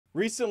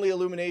Recently,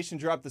 Illumination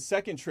dropped the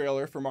second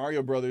trailer for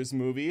Mario Brothers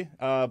movie.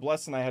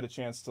 Bless and I had a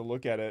chance to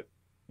look at it.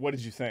 What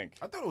did you think?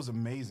 I thought it was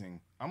amazing.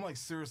 I'm like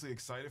seriously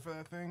excited for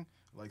that thing.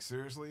 Like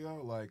seriously, yo.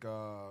 Like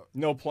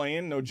No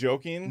playing, no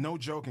joking. no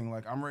joking.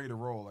 Like I'm ready to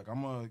roll. Like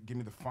I'm gonna give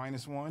me the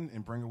finest one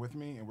and bring it with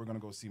me, and we're gonna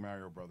go see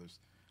Mario Brothers.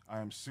 I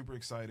am super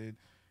excited.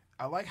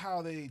 I like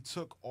how they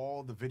took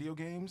all the video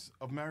games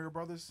of Mario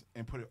Brothers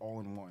and put it all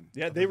in one.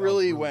 Yeah, I they thought that was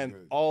really went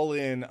good. all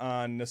in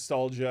on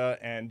nostalgia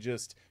and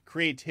just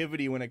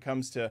creativity when it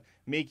comes to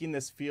making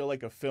this feel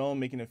like a film,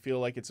 making it feel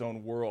like its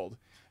own world.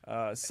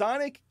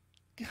 Sonic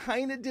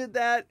kind of did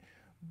that,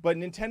 but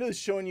Nintendo is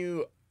showing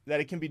you that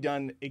it can be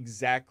done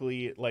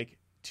exactly like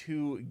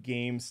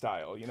 2-game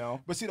style, you know?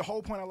 But see, the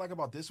whole point I like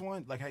about this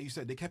one, like how you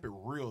said, they kept it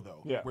real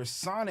though. Yeah. Where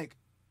Sonic,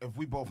 if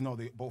we both know,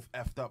 they both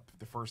effed up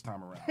the first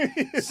time around.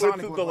 With Sonic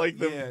the- looked the, like,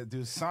 like, the- yeah,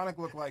 dude. Sonic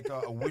looked like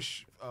a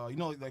wish. You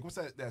know, like what's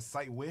that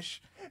site Wish?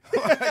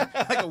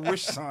 like a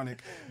Wish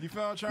Sonic. You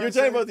feel what I'm trying You're to say?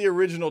 talking about the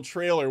original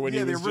trailer when Yeah,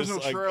 he the was just original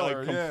like,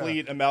 trailer, yeah.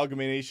 complete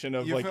amalgamation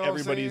of You like feel what I'm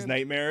everybody's saying?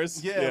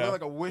 nightmares. Yeah, they're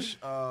like a Wish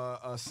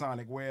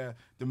Sonic, where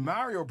the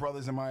Mario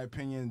Brothers, in my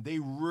opinion, they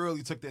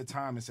really took their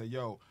time and said,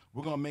 yo,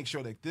 we're going to make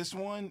sure that this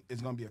one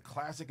is going to be a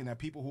classic and that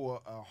people who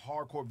are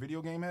hardcore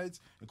video game heads,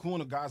 including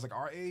the guys like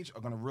our age,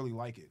 are going to really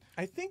like it.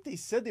 I think they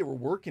said they were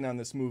working on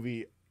this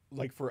movie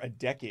like for a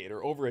decade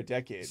or over a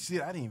decade. See,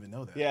 I didn't even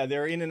know that. Yeah,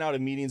 they're in and out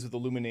of meetings with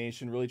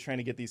Illumination, really trying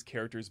to get these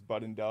characters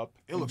buttoned up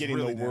It and looks getting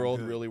really the damn world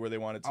good. really where they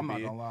want it to I'm be. not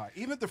going to lie.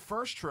 Even the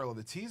first trailer,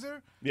 the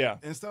teaser Yeah.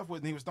 and stuff,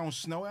 when he was throwing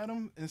snow at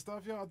him and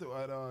stuff, yo,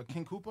 at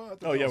King Koopa. I thought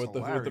Oh that yeah, was with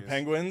the hilarious.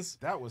 penguins.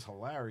 That was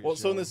hilarious. Well,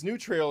 so in yo. this new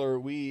trailer,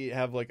 we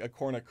have like a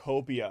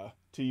cornucopia,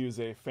 to use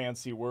a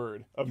fancy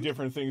word, of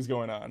different things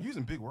going on. You're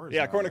using big words.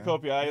 Yeah, now, man.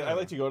 cornucopia. I Yeah.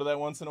 like to go to that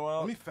once in a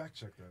while. Let me fact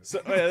check that.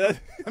 So, oh, yeah, that,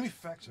 Let me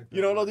fact check that.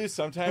 you know what I'll word. do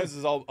sometimes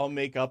is I'll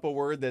make up a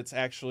word that's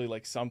actually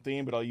like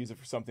something, but I'll use it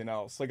for something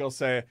else. Like I'll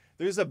say,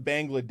 there's a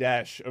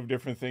Bangladesh of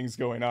different things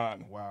going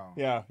on. Wow.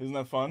 Yeah, isn't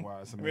that fun? Wow,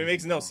 that's I mean, it amazing,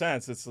 makes no bro.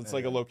 sense. It's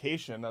like a Yeah.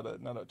 location, not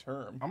a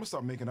term. I'm gonna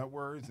start making up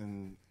words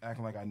and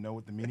acting like I know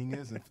what the meaning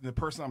is, and the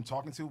person I'm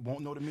talking to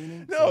won't know the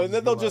meaning. No, and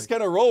then they'll just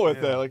kind of roll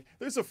with it. Like,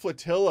 there's a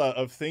flotilla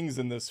of things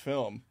in this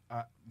film.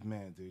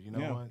 man, dude. You know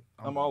Yeah. what?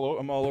 I'm all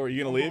over.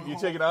 You gonna I'm leave? going You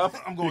home. take it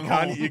off? I'm going you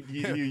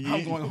home.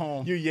 I'm going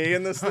home. You yay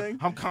in this thing?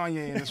 I'm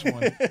Kanye in this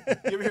one.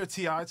 You ever hear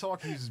T.I.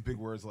 talk? He uses big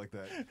words like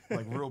that,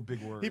 like real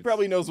big words. He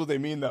probably knows what they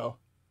mean though.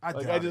 I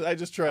Like, doubt it. I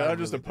just try. I'm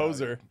just a really doubt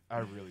poser. it. I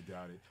really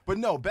doubt it. But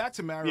no, back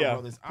to Mario Yeah,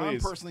 Brothers. I'm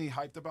please. personally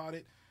hyped about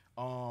it.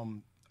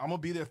 I'm gonna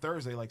be there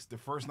Thursday, like the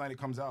first night it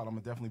comes out. I'm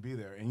gonna definitely be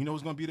there. And you know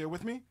who's gonna be there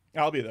with me?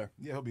 I'll be there,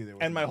 Yeah, he'll be there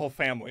with and me. my whole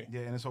family.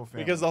 Yeah, and his whole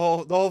family. Because the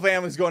whole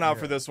family's going out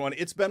Yeah. for this one.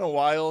 It's been a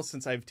while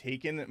since I've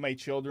taken my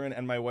children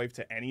and my wife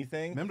to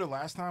anything. Remember the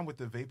last time with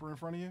the vapor in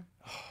front of you?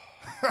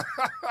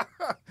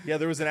 Yeah,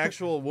 there was an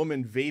actual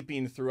woman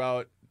vaping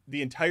throughout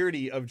the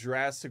entirety of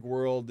Jurassic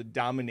World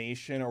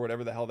Domination or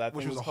whatever the hell that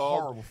Which thing was was a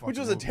called. horrible fucking Which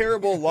was a movie.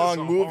 terrible It's long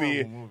a movie.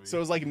 horrible movie. So it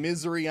was like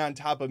misery on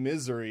top of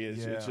misery. It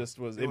Yeah. just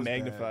was, It it was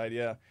magnified, bad.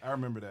 yeah. I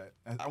remember that.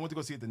 I went to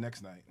go see it the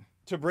next night.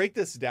 To break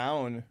this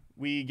down,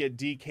 we get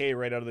DK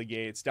right out of the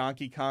gates.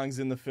 Donkey Kong's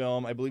in the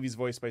film. I believe he's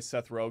voiced by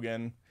Seth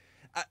Rogen.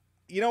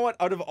 You know what?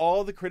 Out of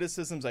all the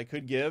criticisms I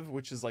could give,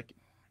 which is like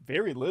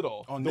very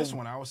little. On this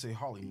one, I would say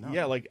Holly. No.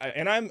 Yeah, like,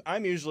 and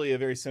I'm usually a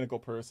very cynical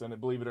person.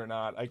 Believe it or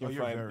not, I can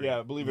you're find. very-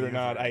 Yeah, believe it or you're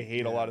not, very- I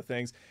hate a yeah. lot of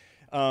things.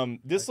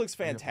 This looks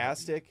you're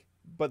fantastic,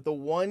 but the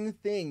one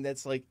thing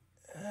that's like,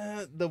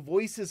 the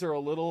voices are a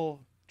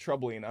little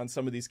troubling on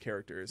some of these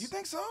characters. You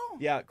think so?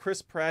 Yeah,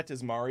 Chris Pratt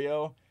is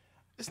Mario.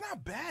 It's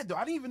not bad though.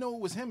 I didn't even know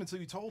it was him until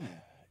you told me.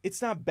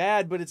 It's not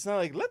bad, but it's not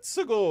like let's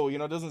go. You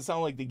know, it doesn't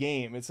sound like the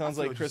game. It sounds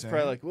feel like what Chris you're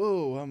Pratt, saying. like,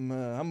 whoa,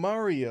 I'm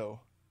Mario.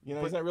 You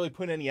know, he's not really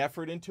putting any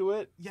effort into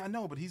it. Yeah, I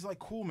know, but he's like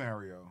cool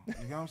Mario. You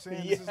know what I'm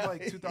saying? Yeah. This is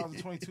like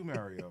 2022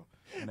 Mario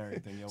and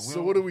everything. Yo.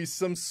 So what are we,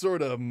 some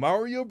sort of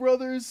Mario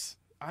Brothers?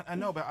 I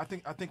know, but I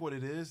think what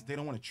it is, they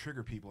don't want to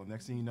trigger people. And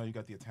next thing you know, you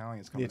got the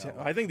Italians coming out.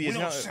 I think the we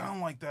don't Italian- sound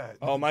like that.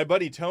 Oh, my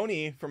buddy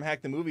Tony from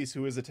Hack the Movies,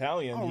 who is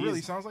Italian. Oh,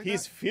 really? Sounds like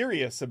he's that?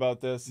 furious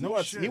about this. No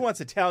he shit. wants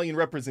Italian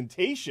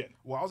representation.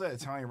 Well, I was at an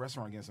Italian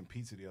restaurant getting some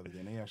pizza the other day,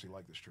 and they actually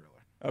liked this trailer.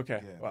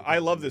 Okay, Yeah, well, they I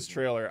thought love it this was good.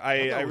 trailer. I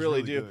I thought it was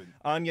really really do. good.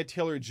 Anya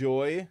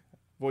Taylor-Joy,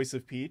 voice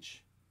of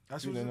Peach.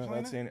 That's You who's know,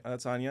 playing it?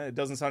 that's Anya. It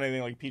doesn't sound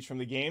anything like Peach from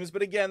the games,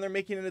 but again, they're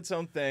making it its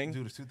own thing.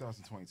 Dude, it's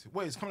 2022.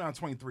 Wait, it's coming out in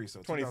 23,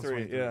 so 23,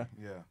 2023. yeah.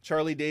 Yeah.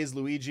 Charlie Day's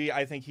Luigi.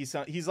 I think he's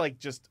like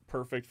just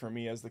perfect for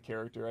me as the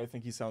character. I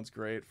think he sounds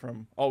great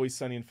from Always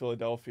Sunny in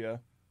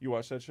Philadelphia. You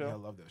watch that show? Yeah, I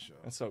love that show.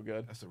 That's so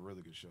good. That's a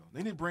really good show.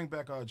 They need to bring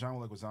back John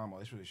Leguizamo.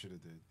 That's what they should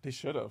have did. They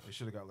should have. They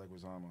should have got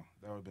Leguizamo.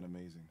 That would have been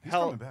amazing. He's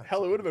Hell, coming back.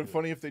 hell, so it would have been good.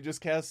 funny if they just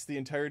cast the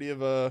entirety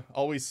of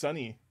Always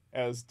Sunny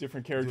as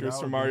different Dude, characters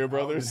I from would've Mario been-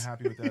 I would've Brothers. been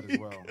happy with that as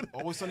well.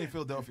 Always Sunny in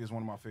Philadelphia is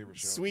one of my favorite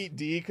shows. Sweet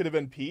D could have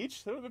been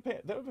Peach. That would have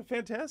been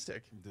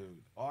fantastic. Dude,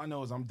 all I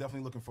know is I'm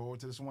definitely looking forward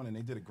to this one, and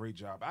they did a great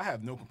job. I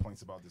have no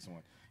complaints about this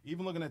one.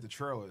 Even looking at the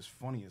trailer, it's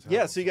funny as hell.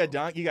 Yeah, so you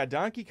got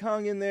Donkey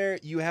Kong in there.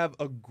 You have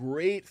a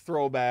great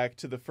throwback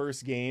to the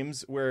first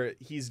games where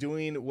he's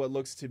doing what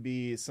looks to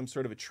be some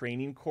sort of a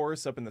training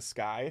course up in the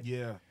sky.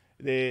 Yeah.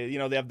 They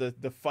have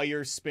the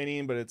fire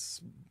spinning, but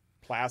it's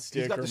plastic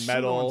He's got or the suit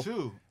metal. on,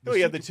 too. Oh,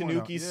 he had the suit you point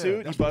out. Tanuki Yeah, suit.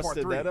 He that's for part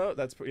busted 3. that out.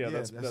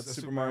 That's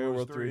Super Mario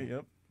World 3.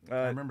 Yep. I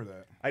remember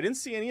that. I didn't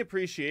see any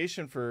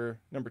appreciation for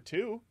number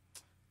 2.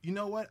 You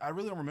know what? I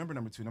really don't remember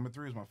number 2. Number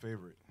 3 is my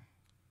favorite.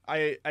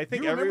 I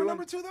think you remember everyone...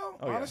 number 2 though?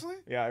 Oh, honestly,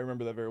 yeah, I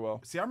remember that very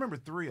well. See, I remember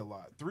 3 a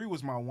lot. 3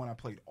 was my one I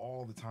played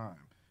all the time,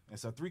 and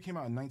so 3 came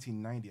out in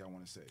 1990. I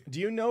want to say. Do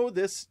you know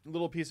this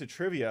little piece of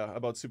trivia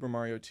about Super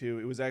Mario 2?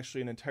 It was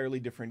actually an entirely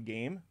different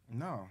game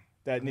No.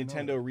 that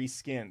Nintendo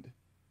reskinned.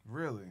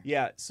 Really?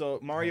 Yeah, so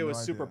Mario was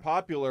super idea.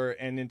 popular,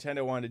 and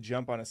Nintendo wanted to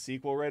jump on a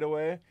sequel right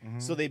away. Mm-hmm.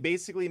 So they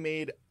basically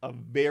made a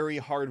very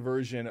hard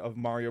version of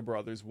Mario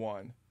Brothers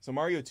 1. So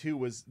Mario 2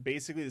 was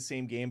basically the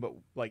same game, but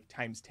like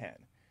times 10.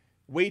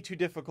 Way too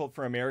difficult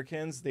for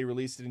Americans. They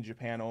released it in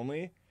Japan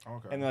only.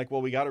 Okay. And they're like,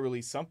 well, we got to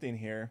release something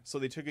here. So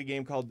they took a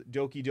game called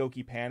Doki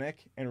Doki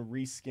Panic and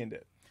reskinned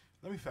it.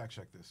 Let me fact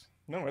check this.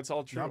 No, it's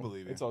all true. I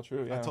believe it. It's all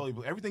true, yeah. I totally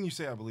believe everything you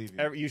say. I believe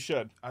you. You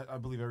should. I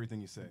believe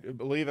everything you say.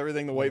 Believe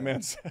everything the white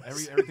man says.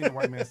 Everything the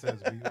white man says.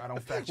 I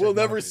don't fact check. We'll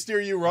none never of it. steer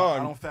you wrong.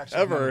 I don't fact check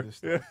ever. none of this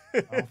stuff.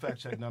 I don't fact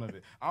check none of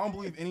it. I don't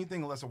believe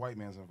anything unless a white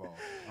man's involved.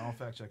 I don't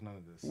fact check none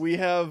of this. We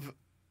have...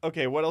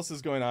 Okay, what else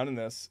is going on in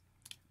this?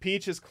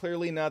 Peach is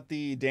clearly not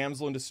the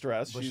damsel in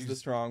distress. But She's the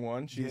strong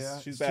one. She's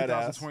it's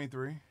badass.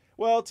 2023.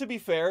 Well, to be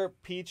fair,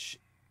 Peach,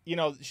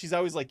 she's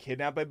always like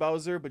kidnapped by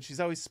Bowser, but she's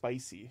always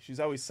spicy. She's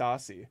always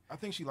saucy. I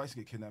think she likes to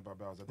get kidnapped by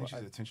Bowser. I think she's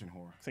an attention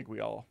whore. I think we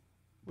all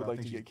would But I like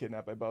to think get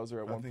kidnapped by Bowser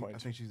at one point. I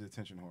think she's an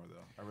attention whore,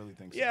 though. I really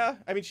think so. Yeah,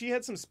 I mean, she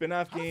had some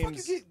spin-off How games. the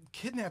fuck you get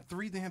kidnapped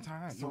 3 damn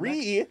times?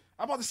 3? I'm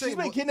about to say She's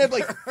been kidnapped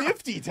like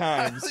 50 How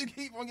times. do you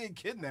keep on getting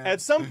kidnapped? At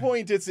some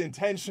point, it's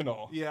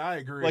intentional. Yeah, I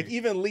agree. Like,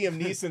 even Liam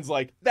Neeson's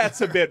like, that's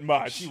a bit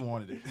much. She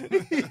wanted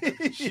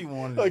it. She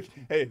wanted Like, it.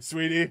 hey,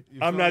 sweetie, You feel I'm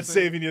what I'm not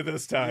saying? saving you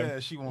this time. Yeah,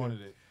 she wanted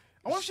it.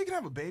 I wonder if she can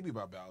have a baby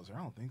by Bowser. I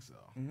don't think so.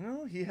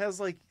 No, he has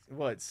like,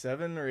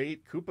 7 or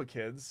 8 Koopa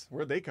kids.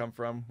 Where'd they come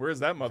from? Where's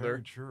that mother?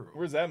 Very true.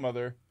 Where's that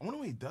mother? I wonder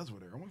what he does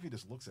with her. I wonder if he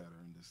just looks at her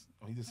and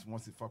he just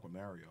wants to fuck with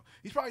Mario.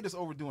 He's probably just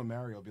overdoing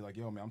Mario. Be like,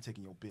 yo, man, I'm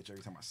taking your bitch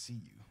every time I see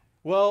you.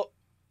 Well,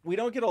 we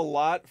don't get a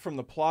lot from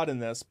the plot in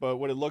this, but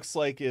what it looks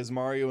like is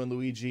Mario and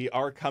Luigi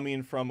are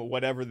coming from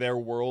whatever their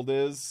world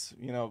is.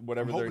 Whatever I'm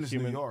their hoping it's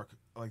human. New York,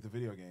 like the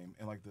video game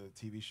and like the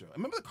TV show.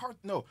 Remember the car?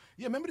 No,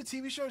 yeah, remember the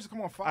TV show used to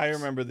come on Fox. I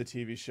remember the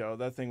TV show.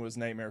 That thing was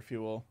nightmare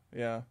fuel.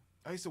 Yeah.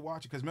 I used to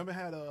watch it because remember it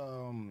had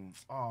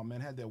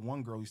had that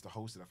one girl who used to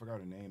host it. I forgot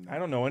her name now. I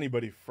don't know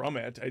anybody from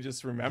it. I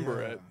just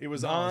remember it. It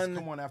was No, on. It's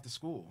come on after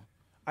school.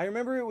 I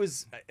remember it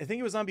was. I think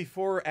it was on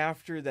before or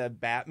after the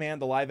Batman,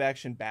 the live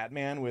action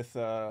Batman with.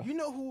 You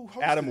know who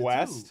hosted Adam it,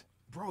 West? Too.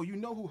 Bro, you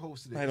know who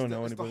hosted it. I don't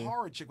know It's anybody. the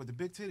horror chick with the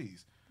big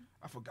titties.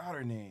 I forgot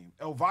her name.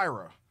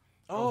 Elvira.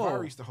 Oh,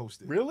 Elvira used to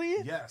host it. Really?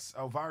 Yes,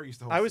 Elvira used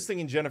to host it. I was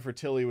thinking Jennifer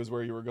Tilly was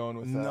where you were going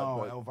with that. No,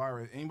 but-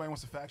 Elvira. Anybody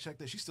wants to fact check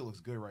that? She still looks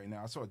good right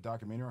now. I saw a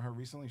documentary on her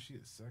recently. She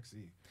is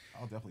sexy.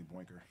 I'll definitely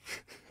boink her.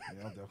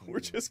 Yeah, I'll definitely. We're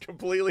do it. just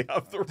completely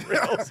off the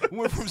rails.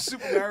 Went from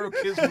Super Mario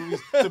Kids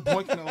movies to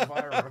boinking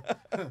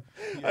Elvira.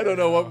 I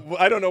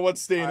don't know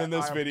what's staying in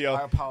this video.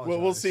 I apologize.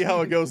 We'll see how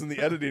it goes in the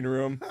editing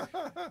room.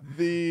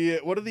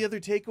 What are the other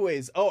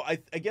takeaways? Oh, I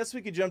guess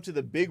we could jump to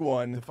the big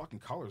one. The fucking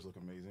colors look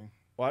amazing.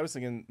 Well, I was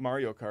thinking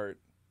Mario Kart.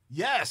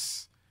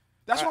 Yes,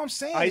 that's what I'm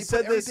saying. I They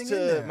said put this everything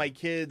in to there. my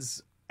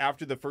kids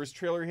after the first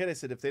trailer hit. I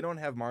said, if they don't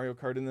have Mario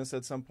Kart in this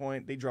at some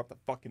point, they drop the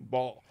fucking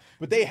ball.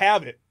 But they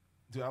have it.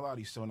 Dude, I'll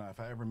you so not. If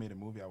I ever made a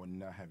movie, I would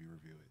not have you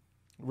review it.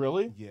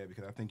 Really? Yeah,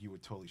 because I think you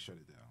would totally shut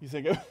it down. You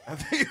think? I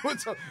think you would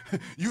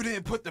you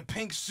didn't put the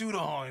pink suit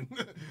on.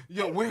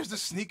 Yo, where's the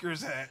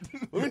sneakers at?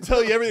 Let me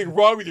tell you everything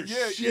wrong with your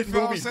Yeah, you shit feel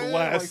what I'm movie, saying?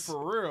 Bless. Like,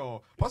 for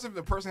real. Plus, if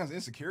the person has an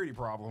insecurity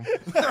problem.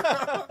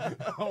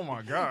 Oh,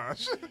 my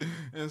gosh.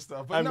 And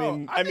stuff. But I no,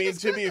 mean, think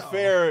it's to good, be though.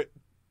 fair,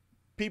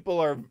 people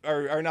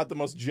are not the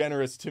most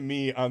generous to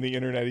me on the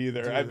internet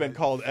either. Dude, I've been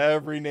called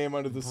every name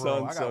under the Bro,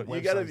 sun, I so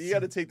got you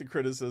gotta take the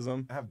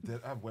criticism. I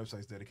have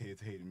websites dedicated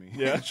to hating me.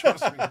 Yeah.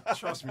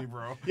 Trust me,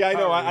 bro. Yeah, I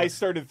know. really- I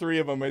started 3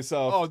 of them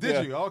myself. Oh, did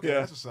Yeah, you? Okay, Yeah.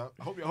 that's what's up.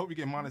 I hope you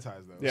get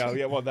monetized though.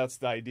 Yeah. Well, that's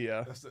the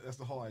idea. That's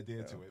the whole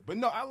idea to it. But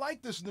no, I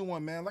like this new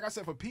one, man. Like I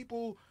said, for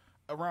people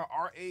around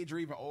our age or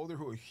even older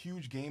who are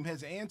huge game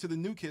heads, and to the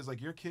new kids like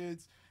your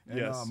kids and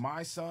Yes.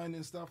 my son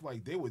and stuff,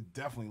 like they would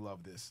definitely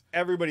love this.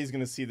 Everybody's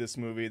gonna see this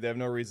movie. They have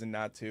no reason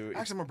not to.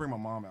 Actually, I'm gonna bring my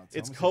mom out. Too.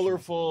 It's I'm gonna see if she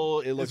wants to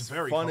colorful. do It looks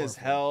very fun as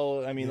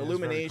colorful. hell. I mean, Yeah, it's very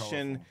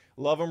Illumination, colorful.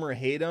 love them or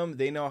hate them,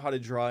 they know how to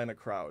draw in a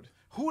crowd.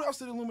 Who else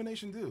did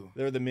Illumination do?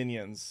 They're the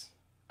Minions.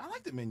 I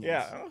like the Minions.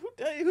 Yeah,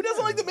 who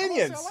doesn't like the I was gonna say,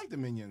 Minions? I like the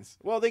Minions.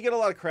 Well, they get a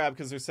lot of crap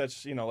because they're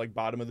such, like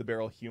bottom of the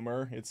barrel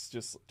humor. It's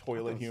just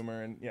toilet Those-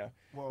 humor and yeah.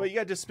 Well, But you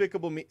got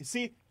Despicable Me.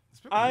 See,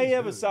 Despicable I Me is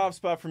have a good. soft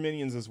spot for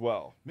Minions as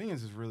well.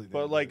 Minions is really.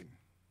 But damn like, good.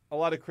 a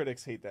lot of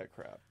critics hate that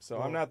crap. So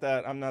Well, I'm not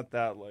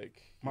that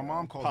like. My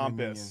mom calls pompous.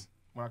 me Minion.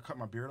 When I cut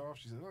my beard off,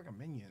 she said, "Look like a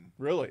minion."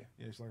 Really?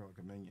 Yeah, she's like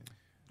a minion.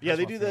 Yeah, That's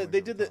they my do family the. They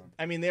every did the. time.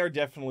 I mean, they are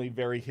definitely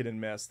very hit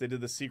and miss. They did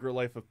the Secret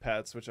Life of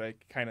Pets, which I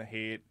kind of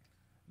hate.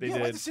 They You did.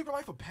 don't like the Secret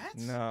Life of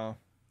Pets? No.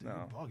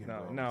 No, bugging,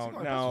 no, bro. no, Secret Life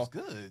of Pets no. was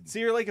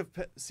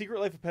good. Secret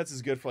Life of Pets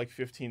is good for like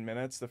 15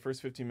 minutes. The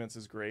first 15 minutes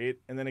is great,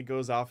 and then it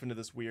goes off into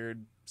this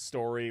weird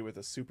story with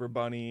a super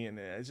bunny, and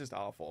it's just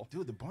awful.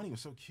 Dude, the bunny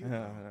was so cute.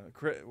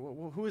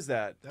 Who is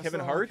that? That's, Kevin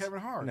Hart? Kevin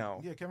Hart.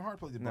 No. Yeah, Kevin Hart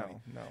played the bunny.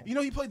 No. You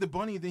know, he played the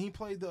bunny, then he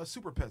played the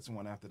Super Pets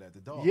one after that,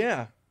 the dog.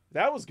 Yeah,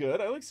 that was good.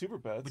 I like Super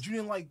Pets. But you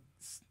didn't like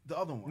the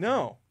other one.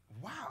 No.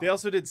 Wow. They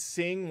also did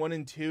Sing 1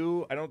 and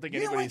 2. I don't think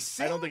anybody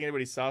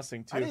saw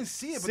Sing 2. I didn't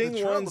see it, but Sing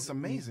the trailer 1's looks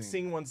amazing.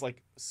 Sing 1's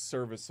like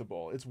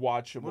serviceable. It's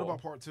watchable. What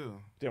about part 2?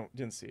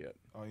 Didn't see it.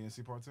 Oh, you didn't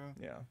see part 2?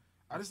 Yeah.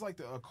 I just like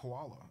the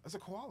koala. That's a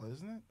koala,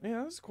 isn't it?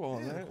 Yeah, that's cool.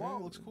 Yeah, the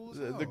koala looks cool as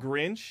hell. The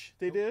Grinch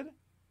they did.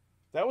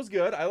 That was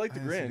good. I like the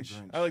Grinch.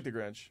 I like the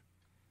Grinch.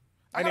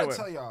 I gotta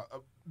tell y'all,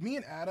 me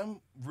and Adam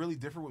really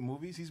differ with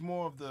movies. He's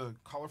more of the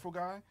colorful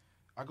guy.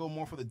 I go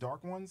more for the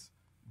dark ones.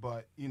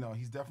 But, you know,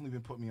 he's definitely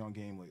been putting me on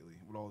game lately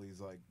with all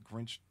these, like,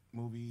 Grinch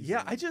movies.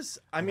 Yeah, he's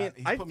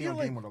put me on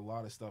game with a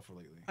lot of stuff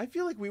lately. I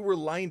feel like we were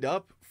lined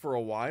up for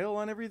a while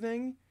on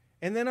everything.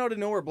 And then out of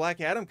nowhere,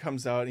 Black Adam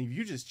comes out, and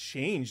you just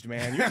changed,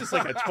 man. You're just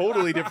like a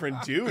totally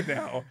different dude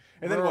now.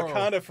 And then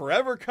Wakanda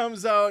Forever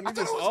comes out, and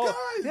you're just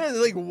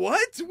like,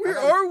 what? Where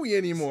are we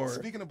anymore?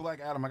 Speaking of Black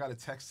Adam, I got a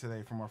text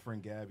today from our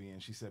friend Gabby,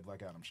 and she said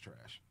Black Adam's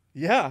trash.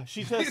 Yeah,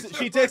 she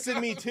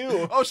texted me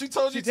too. Oh, she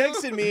told you too? She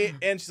texted me,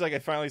 and she's like, I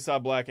finally saw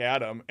Black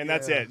Adam, and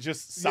that's it.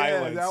 Just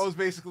silence. Yeah, that was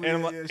basically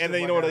and then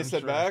you know what I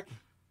said back?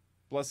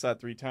 Bless that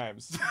 3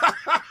 times.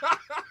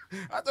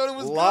 I thought it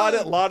was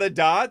lot of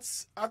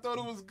dots. I thought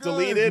it was good.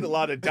 Deleted, a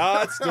lot of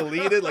dots,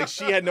 deleted. Like,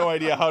 she had no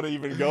idea how to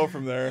even go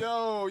from there.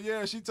 Yo,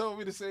 yeah, she told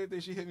me the same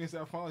thing. She hit me and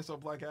said, I finally saw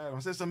Black Adam. I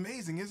said, it's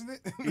amazing, isn't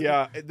it?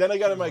 Yeah, then I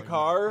got in my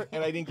car,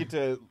 and I didn't get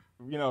to,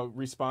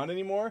 respond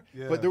anymore.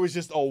 Yeah. But there was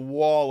just a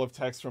wall of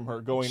text from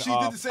her going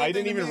off. Did the same I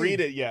didn't even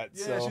read it yet,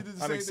 yeah, so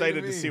I'm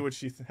excited to see what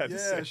she had to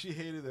say. Yeah, she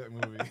hated that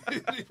movie.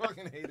 She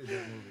fucking hated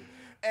that movie.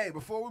 Hey,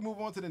 before we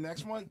move on to the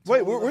next one,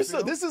 wait, we're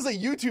still. This is a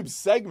YouTube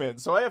segment,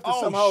 so I have to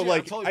somehow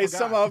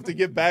have to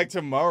get back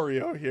to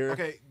Mario here.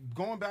 Okay,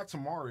 going back to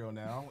Mario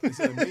now. It's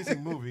an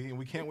amazing movie, and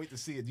we can't wait to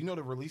see it. Do you know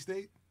the release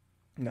date?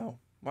 No.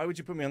 Why would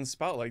you put me on the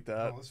spot like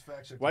that? Oh, let's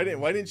fact check. Why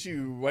didn't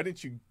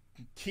you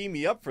key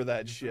me up for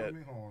that shit?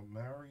 Hold on,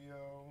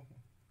 Mario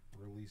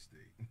release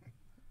date.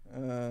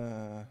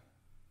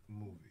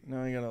 Movie.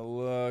 Now I gotta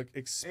look.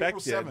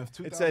 Expected. April 7th,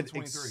 2023. It said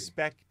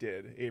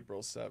expected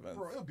April 7th.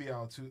 Bro, it'll be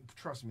out too.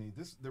 Trust me.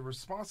 The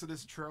response to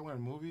this trailer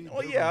and movie.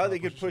 Well, yeah, they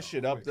could push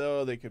it up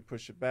though. They could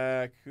push it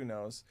back. Who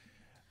knows?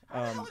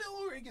 How the hell did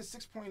it already get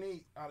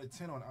 6.8 out of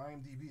 10 on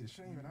IMDb? This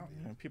shit ain't even out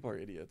yet. Yeah, people are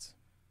idiots.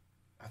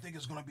 I think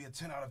it's gonna be a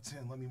 10 out of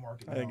 10. Let me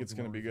mark it. I think it's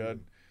gonna be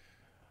good.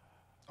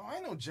 Oh, I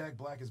know Jack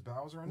Black is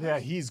Bowser. Yeah,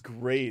 he's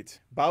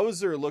great.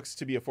 Bowser looks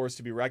to be a force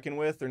to be reckoned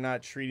with. They're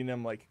not treating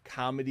him like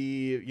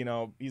comedy.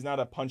 He's not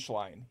a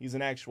punchline. He's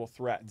an actual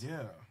threat.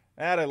 Yeah.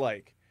 That I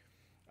like.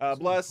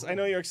 Bless, cool. I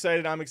know you're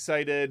excited. I'm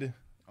excited.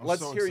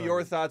 Let's hear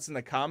your thoughts in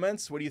the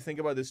comments. What do you think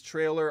about this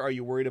trailer? Are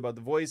you worried about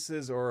the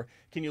voices, or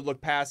can you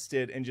look past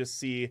it and just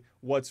see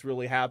what's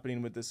really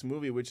happening with this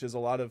movie, which is a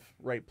lot of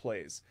right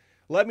plays?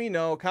 Let me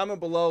know. Comment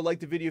below. Like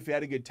the video if you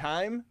had a good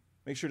time.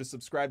 Make sure to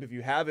subscribe if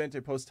you haven't.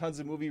 I post tons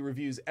of movie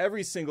reviews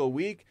every single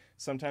week,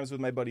 sometimes with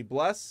my buddy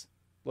Bless.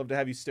 Love to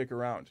have you stick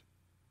around.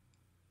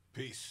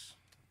 Peace.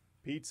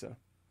 Pizza,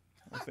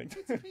 I think.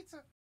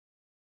 Pizza.